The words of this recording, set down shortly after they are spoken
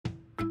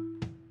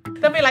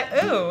They'll be like,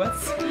 oh,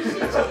 that's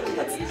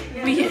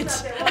weird.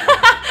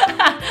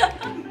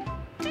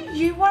 Do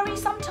you worry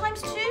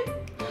sometimes too?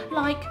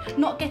 Like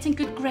not getting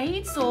good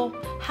grades or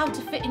how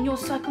to fit in your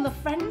circle of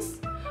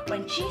friends?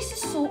 When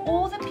Jesus saw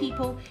all the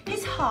people,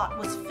 his heart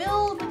was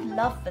filled with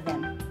love for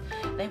them.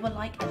 They were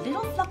like a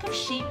little flock of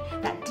sheep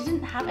that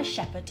didn't have a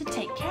shepherd to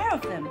take care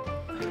of them.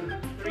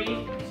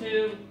 3,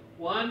 2,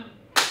 1.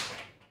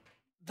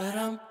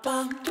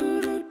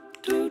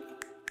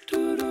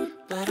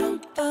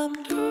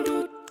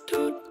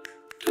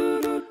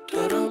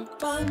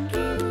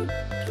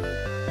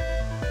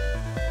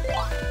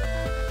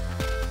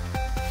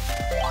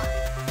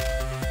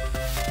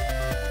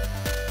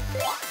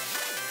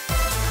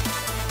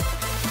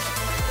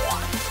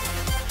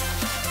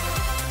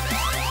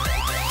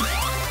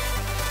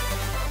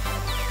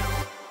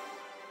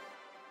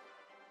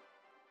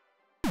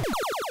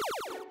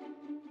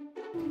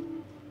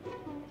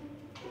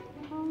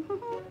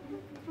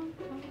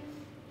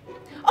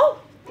 Oh,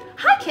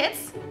 hi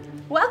kids!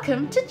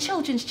 Welcome to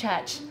Children's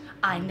Church.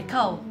 I'm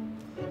Nicole.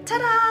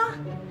 Ta-da!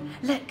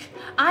 Look,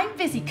 I'm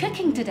busy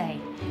cooking today.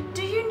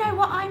 Do you know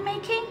what I'm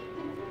making?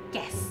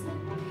 Guess.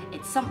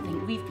 It's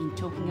something we've been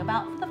talking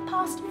about for the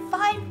past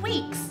 5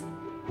 weeks.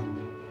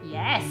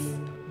 Yes,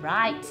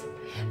 right.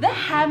 The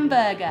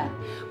hamburger.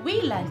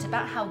 We learnt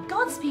about how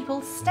God's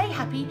people stay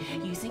happy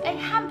using a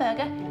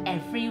hamburger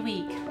every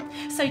week.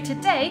 So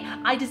today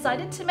I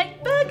decided to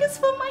make burgers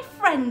for my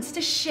friends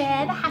to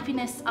share the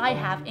happiness I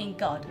have in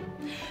God.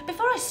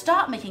 Before I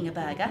start making a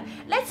burger,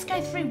 let's go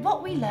through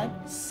what we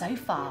learned so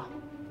far.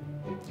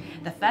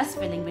 The first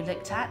filling we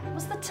looked at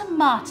was the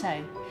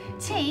tomato.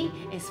 T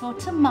is for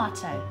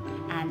tomato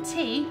and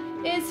T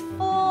is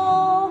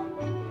for...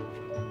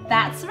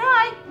 That's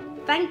right,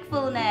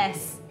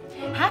 thankfulness.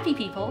 Happy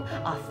people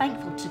are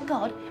thankful to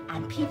God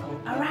and people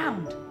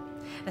around.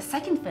 The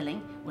second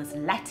filling was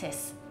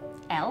lettuce.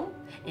 L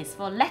is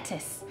for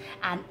lettuce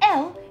and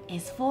L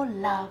is for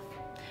love.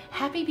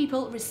 Happy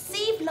people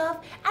receive love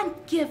and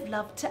give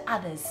love to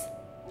others.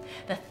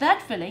 The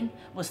third filling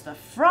was the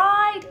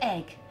fried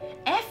egg.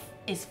 F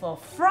is for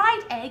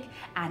fried egg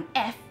and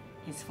F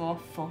is for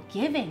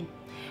forgiving.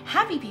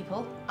 Happy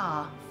people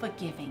are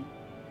forgiving.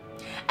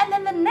 And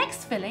then the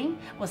next filling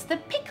was the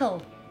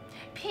pickle.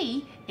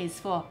 P is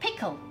for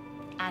pickle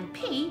and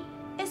P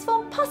is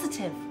for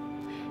positive.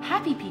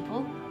 Happy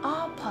people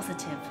are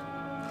positive.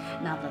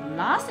 Now the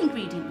last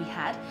ingredient we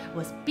had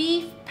was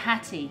beef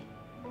patty.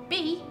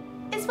 B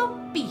is for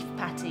beef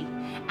patty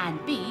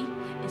and B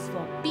is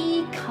for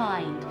be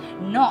kind,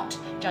 not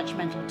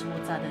judgmental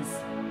towards others.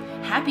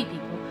 Happy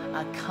people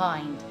are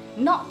kind,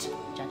 not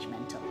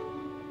judgmental.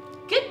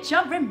 Good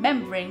job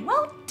remembering.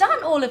 Well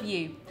done, all of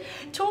you.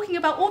 Talking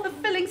about all the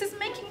fillings is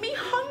making me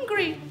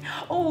hungry.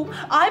 Oh,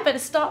 I better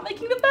start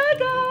making the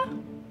burger.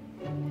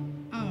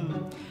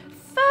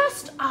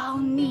 First, I'll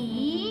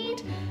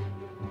need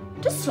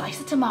to slice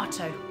a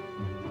tomato.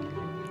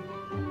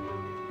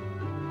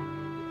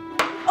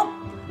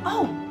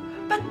 Oh,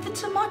 but the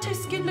tomato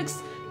skin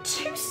looks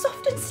too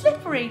soft and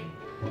slippery.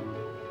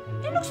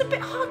 It looks a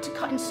bit hard to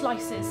cut in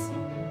slices.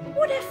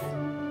 What if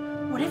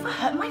I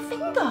hurt my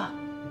finger?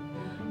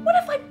 What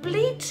if I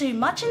bleed too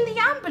much and the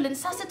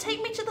ambulance has to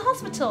take me to the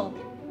hospital?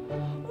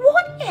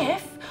 What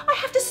if I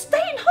have to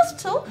stay in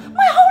hospital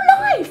my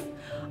whole life?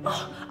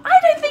 Oh, I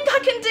don't think I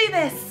can do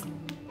this.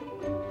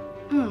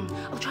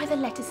 I'll try the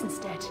lettuce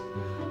instead.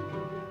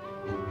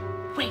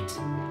 Wait,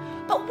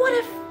 but what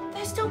if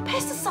there's still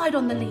pesticide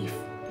on the leaf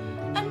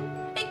and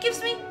it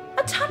gives me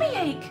a tummy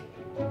ache?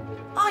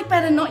 I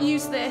better not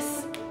use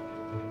this.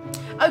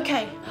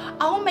 Okay,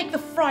 I'll make the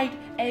fried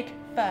egg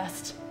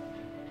first.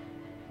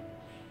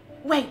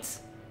 Wait,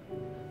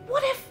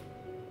 what if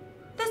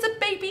there's a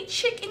baby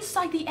chick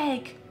inside the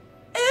egg?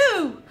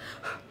 Ooh!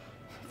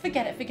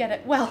 Forget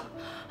it. Well,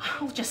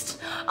 I'll just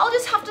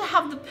have to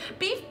have the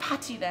beef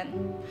patty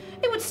then.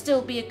 It would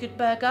still be a good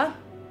burger.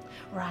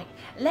 Right,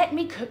 let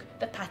me cook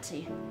the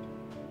patty.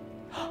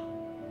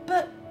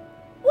 But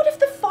what if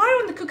the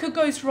fire in the cooker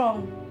goes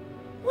wrong?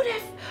 What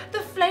if the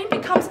flame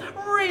becomes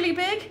really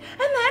big and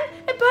then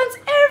it burns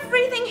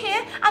everything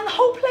here and the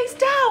whole place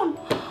down?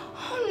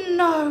 Oh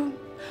no,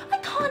 I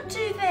can't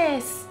do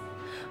this.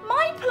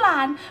 My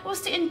plan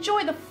was to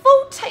enjoy the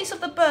full taste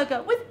of the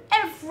burger with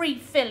every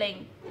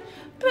filling.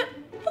 But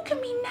look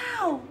at me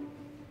now.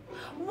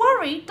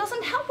 Worry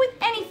doesn't help with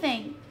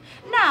anything.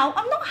 Now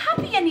I'm not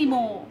happy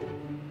anymore.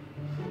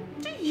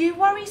 Do you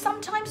worry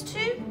sometimes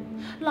too?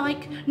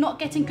 Like not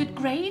getting good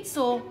grades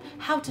or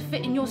how to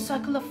fit in your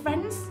circle of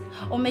friends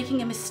or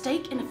making a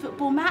mistake in a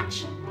football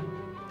match?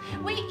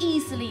 We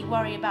easily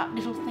worry about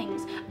little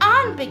things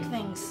and big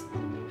things.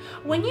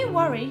 When you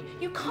worry,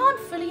 you can't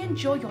fully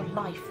enjoy your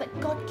life that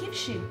God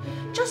gives you,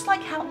 just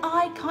like how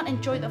I can't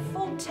enjoy the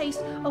full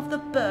taste of the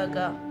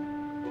burger.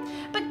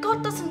 But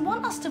God doesn't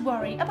want us to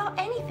worry about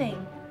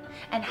anything.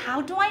 And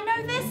how do I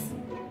know this?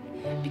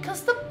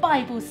 Because the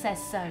Bible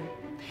says so.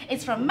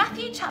 It's from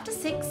Matthew chapter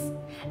 6.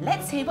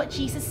 Let's hear what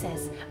Jesus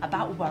says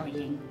about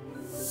worrying.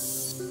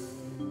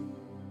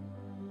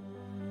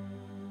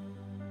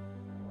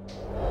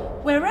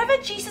 Wherever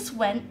Jesus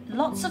went,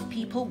 lots of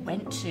people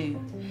went too.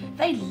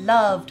 They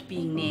loved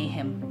being near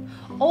him.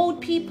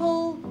 Old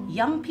people,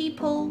 young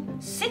people,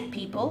 sick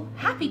people,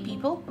 happy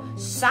people,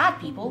 sad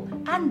people,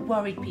 and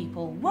worried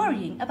people,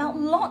 worrying about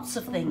lots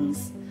of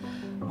things.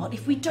 What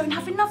if we don't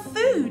have enough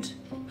food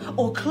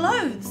or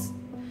clothes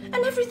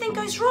and everything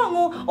goes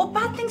wrong or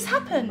bad things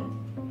happen?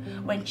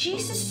 When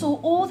Jesus saw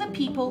all the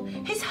people,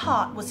 his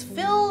heart was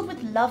filled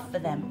with love for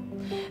them.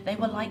 They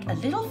were like a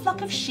little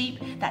flock of sheep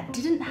that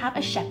didn't have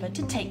a shepherd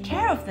to take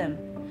care of them.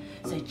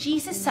 So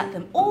Jesus sat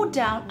them all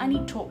down and he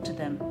talked to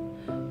them.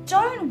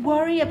 Don't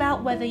worry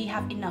about whether you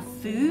have enough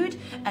food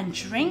and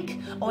drink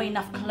or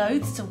enough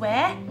clothes to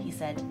wear, he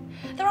said.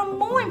 There are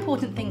more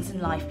important things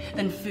in life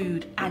than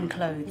food and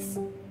clothes.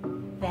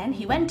 Then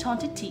he went on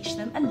to teach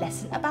them a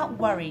lesson about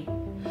worry.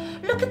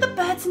 Look at the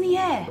birds in the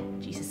air,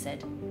 Jesus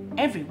said.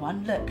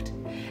 Everyone looked.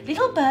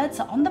 Little birds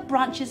are on the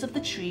branches of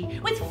the tree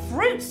with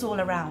fruits all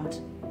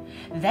around.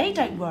 They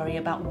don't worry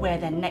about where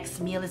their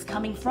next meal is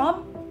coming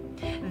from.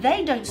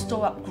 They don't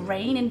store up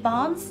grain in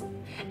barns.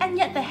 And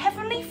yet the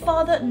Heavenly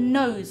Father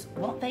knows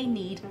what they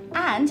need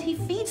and he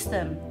feeds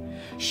them.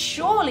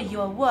 Surely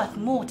you are worth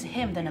more to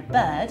him than a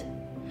bird.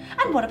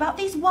 And what about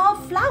these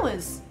wild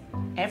flowers?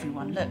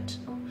 Everyone looked.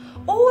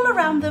 All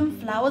around them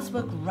flowers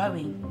were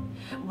growing.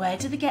 Where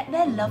do they get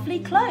their lovely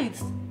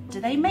clothes? Do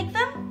they make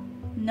them?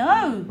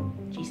 No,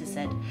 Jesus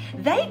said.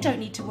 They don't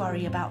need to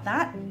worry about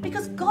that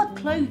because God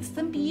clothes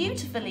them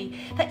beautifully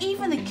that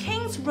even the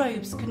king's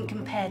robes couldn't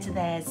compare to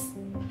theirs.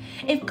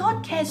 If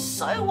God cares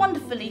so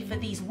wonderfully for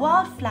these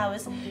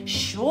wildflowers,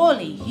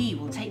 surely he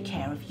will take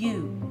care of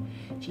you.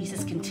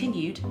 Jesus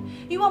continued,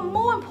 you are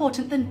more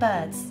important than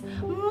birds,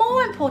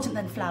 more important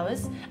than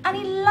flowers, and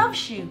he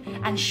loves you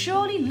and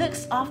surely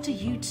looks after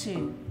you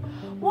too.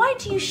 Why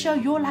do you show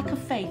your lack of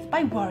faith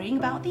by worrying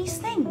about these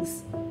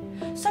things?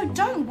 So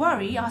don't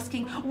worry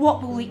asking,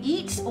 what will we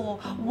eat, or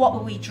what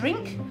will we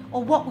drink,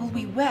 or what will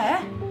we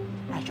wear?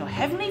 As your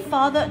Heavenly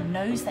Father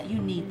knows that you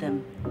need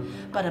them.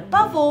 But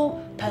above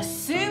all,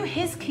 pursue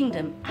his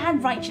kingdom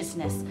and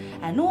righteousness,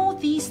 and all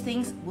these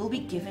things will be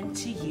given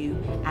to you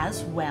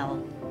as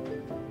well.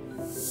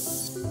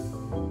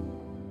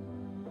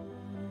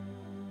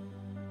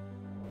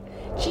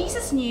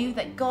 Jesus knew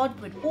that God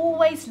would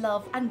always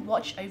love and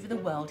watch over the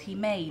world he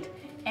made,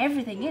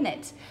 everything in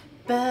it.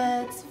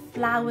 Birds,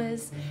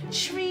 flowers,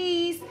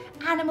 trees,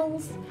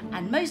 animals,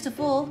 and most of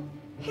all,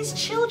 his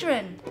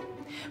children.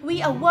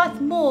 We are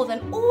worth more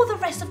than all the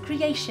rest of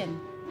creation.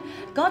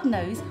 God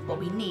knows what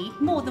we need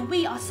more than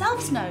we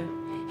ourselves know.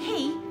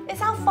 He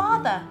is our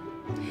Father.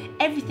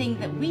 Everything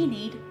that we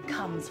need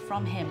comes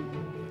from him.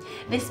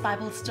 This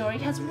Bible story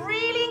has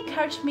really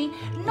encouraged me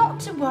not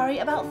to worry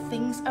about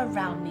things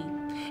around me.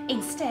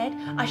 Instead,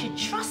 I should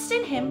trust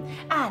in him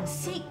and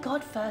seek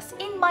God first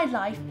in my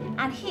life,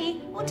 and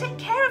he will take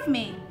care of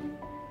me.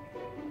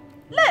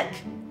 Look!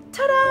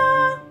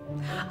 Ta-da!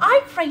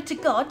 I prayed to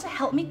God to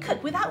help me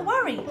cook without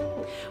worry.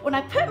 When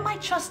I put my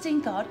trust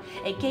in God,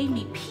 it gave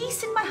me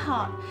peace in my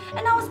heart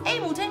and I was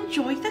able to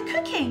enjoy the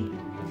cooking.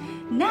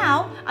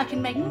 Now I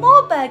can make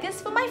more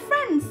burgers for my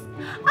friends.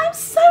 I'm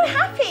so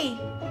happy.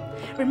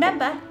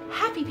 Remember,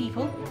 happy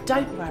people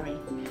don't worry.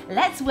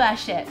 Let's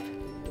worship.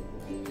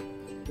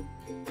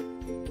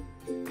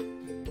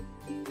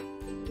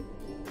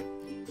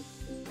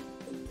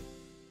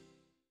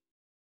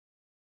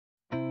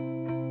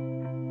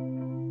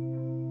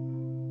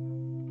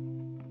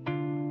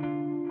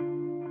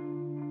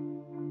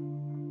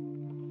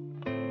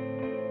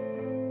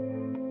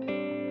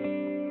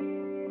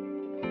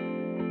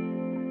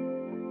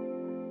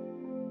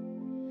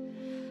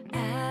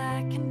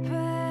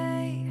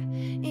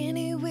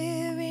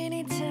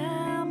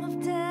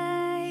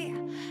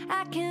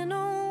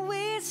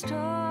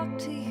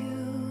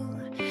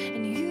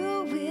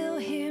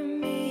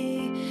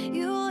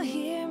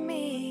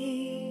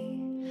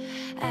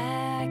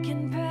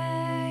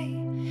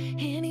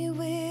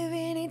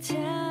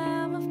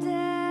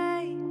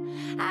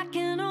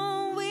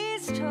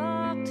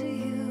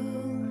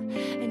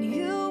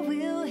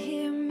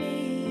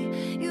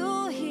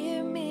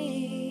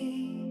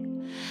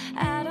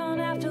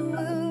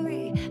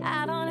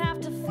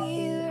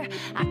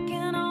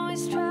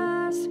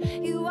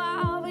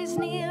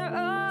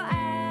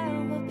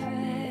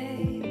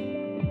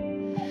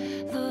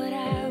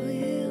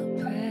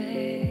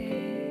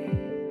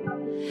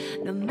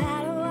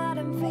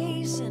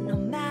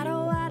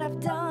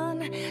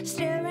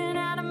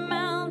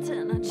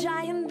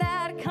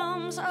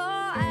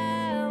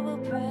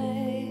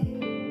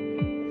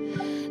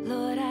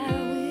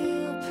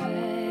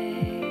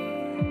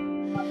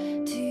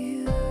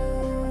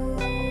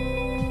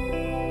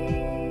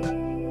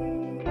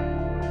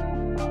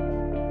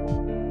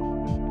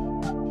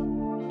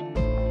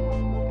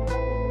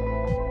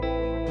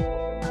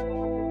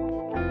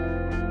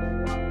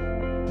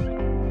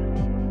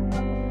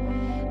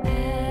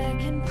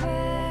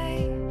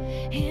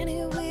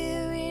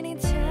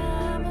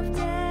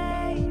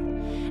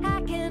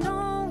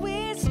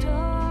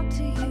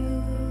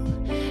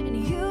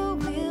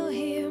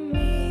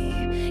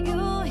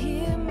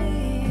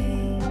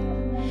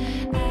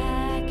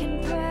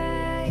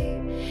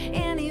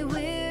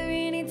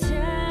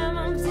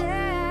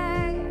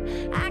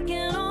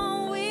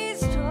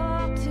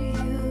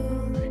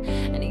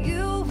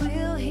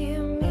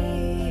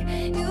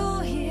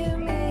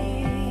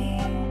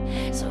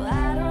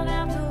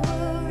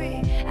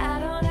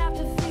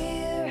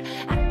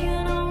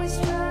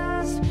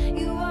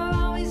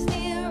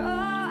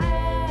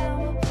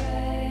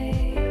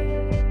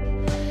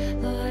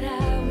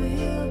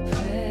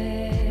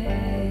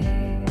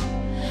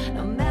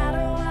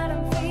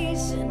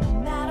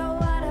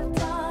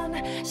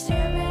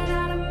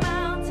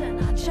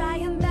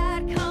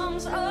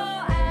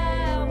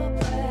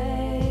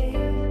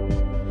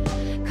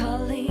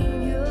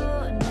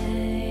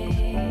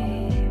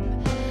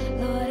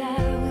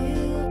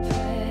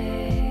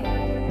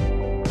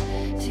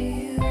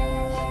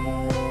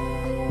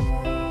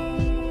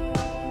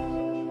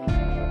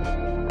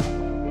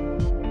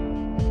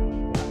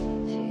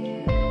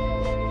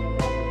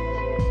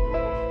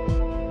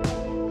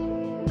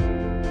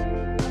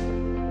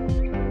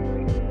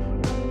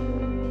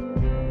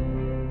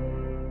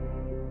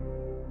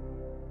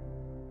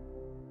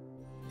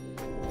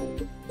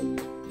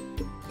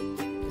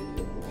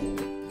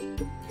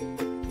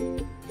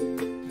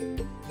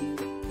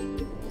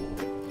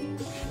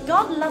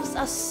 God loves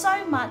us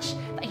so much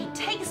that he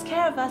takes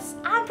care of us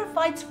and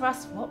provides for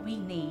us what we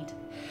need.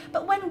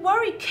 But when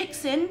worry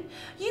kicks in,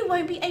 you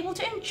won't be able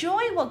to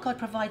enjoy what God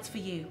provides for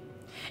you.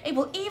 It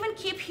will even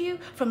keep you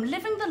from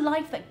living the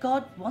life that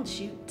God wants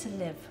you to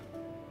live.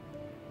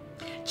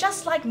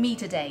 Just like me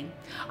today,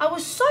 I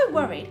was so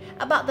worried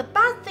about the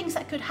bad things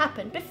that could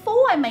happen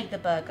before I made the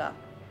burger.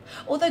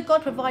 Although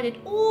God provided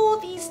all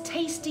these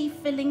tasty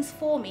fillings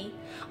for me,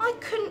 I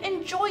couldn't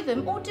enjoy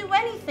them or do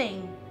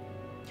anything.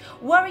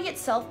 Worry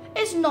itself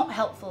is not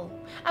helpful,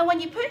 and when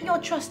you put your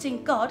trust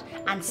in God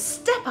and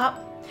step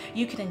up,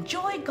 you can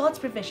enjoy God's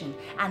provision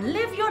and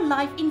live your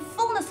life in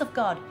fullness of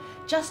God,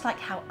 just like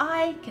how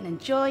I can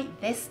enjoy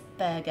this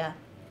burger.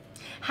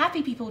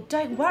 Happy people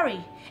don't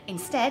worry.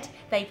 Instead,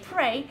 they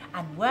pray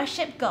and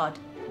worship God.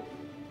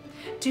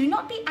 Do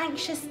not be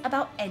anxious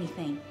about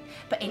anything,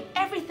 but in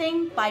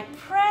everything, by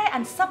prayer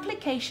and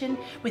supplication,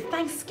 with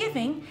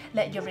thanksgiving,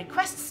 let your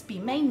requests be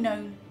made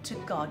known to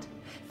God.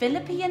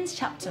 Philippians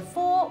chapter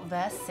 4,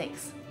 verse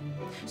 6.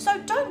 So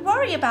don't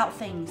worry about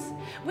things.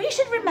 We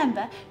should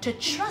remember to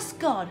trust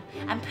God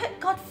and put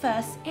God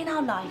first in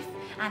our life,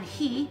 and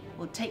He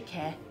will take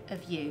care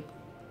of you.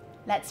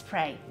 Let's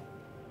pray.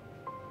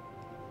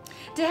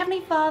 Dear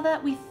Heavenly Father,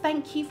 we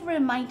thank you for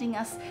reminding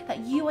us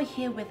that you are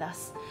here with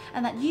us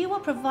and that you will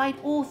provide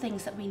all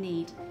things that we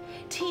need.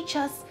 Teach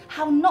us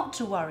how not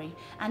to worry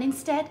and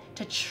instead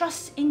to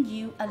trust in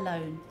you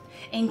alone.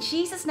 In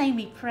Jesus' name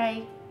we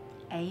pray,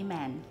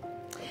 amen.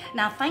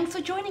 Now thanks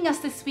for joining us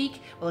this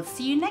week. We'll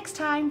see you next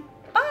time.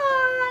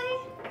 Bye!